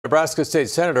Nebraska State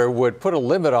Senator would put a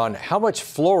limit on how much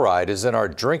fluoride is in our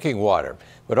drinking water,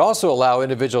 but also allow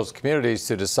individuals, communities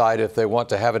to decide if they want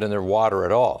to have it in their water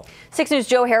at all. 6 News'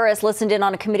 Joe Harris listened in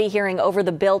on a committee hearing over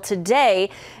the bill today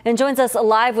and joins us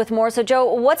live with more. So,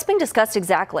 Joe, what's being discussed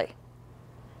exactly?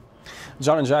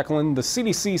 John and Jacqueline, the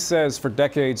CDC says for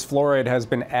decades fluoride has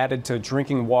been added to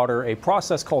drinking water, a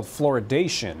process called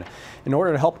fluoridation, in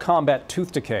order to help combat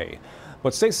tooth decay.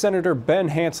 But State Senator Ben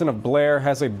Hansen of Blair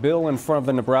has a bill in front of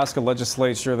the Nebraska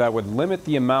Legislature that would limit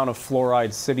the amount of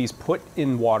fluoride cities put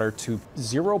in water to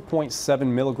 0.7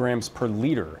 milligrams per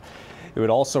liter. It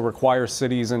would also require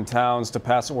cities and towns to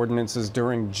pass ordinances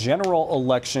during general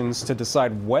elections to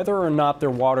decide whether or not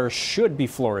their water should be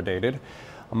fluoridated.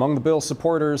 Among the bill's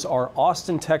supporters are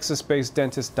Austin, Texas-based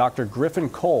dentist Dr. Griffin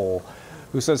Cole,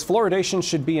 who says fluoridation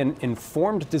should be an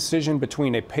informed decision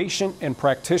between a patient and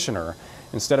practitioner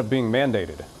instead of being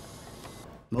mandated.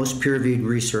 Most peer-reviewed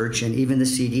research and even the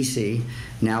CDC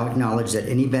now acknowledge that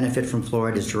any benefit from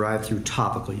fluoride is derived through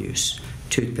topical use,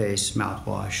 toothpaste,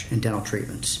 mouthwash, and dental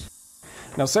treatments.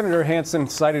 Now, Senator Hansen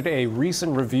cited a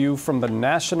recent review from the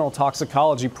National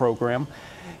Toxicology Program.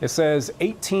 It says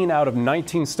 18 out of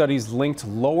 19 studies linked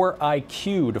lower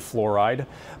IQ to fluoride,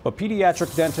 but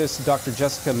pediatric dentist Dr.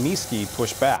 Jessica Mieske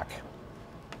pushed back.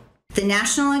 The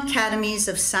National Academies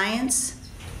of Science,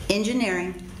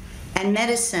 Engineering, and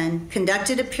Medicine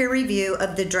conducted a peer review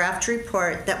of the draft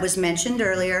report that was mentioned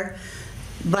earlier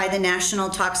by the National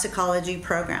Toxicology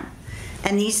Program.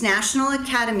 And these national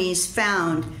academies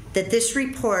found that this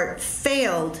report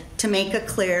failed to make a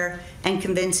clear and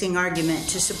convincing argument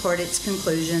to support its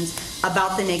conclusions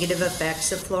about the negative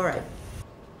effects of fluoride.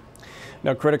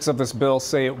 Now, critics of this bill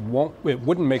say it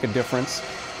wouldn't make a difference.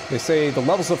 They say the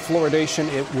levels of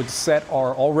fluoridation it would set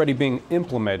are already being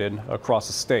implemented across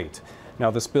the state.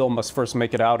 Now, this bill must first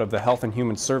make it out of the Health and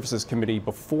Human Services Committee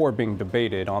before being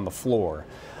debated on the floor.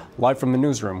 Live from the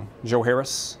newsroom, Joe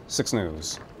Harris, 6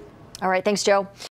 News. All right, thanks, Joe.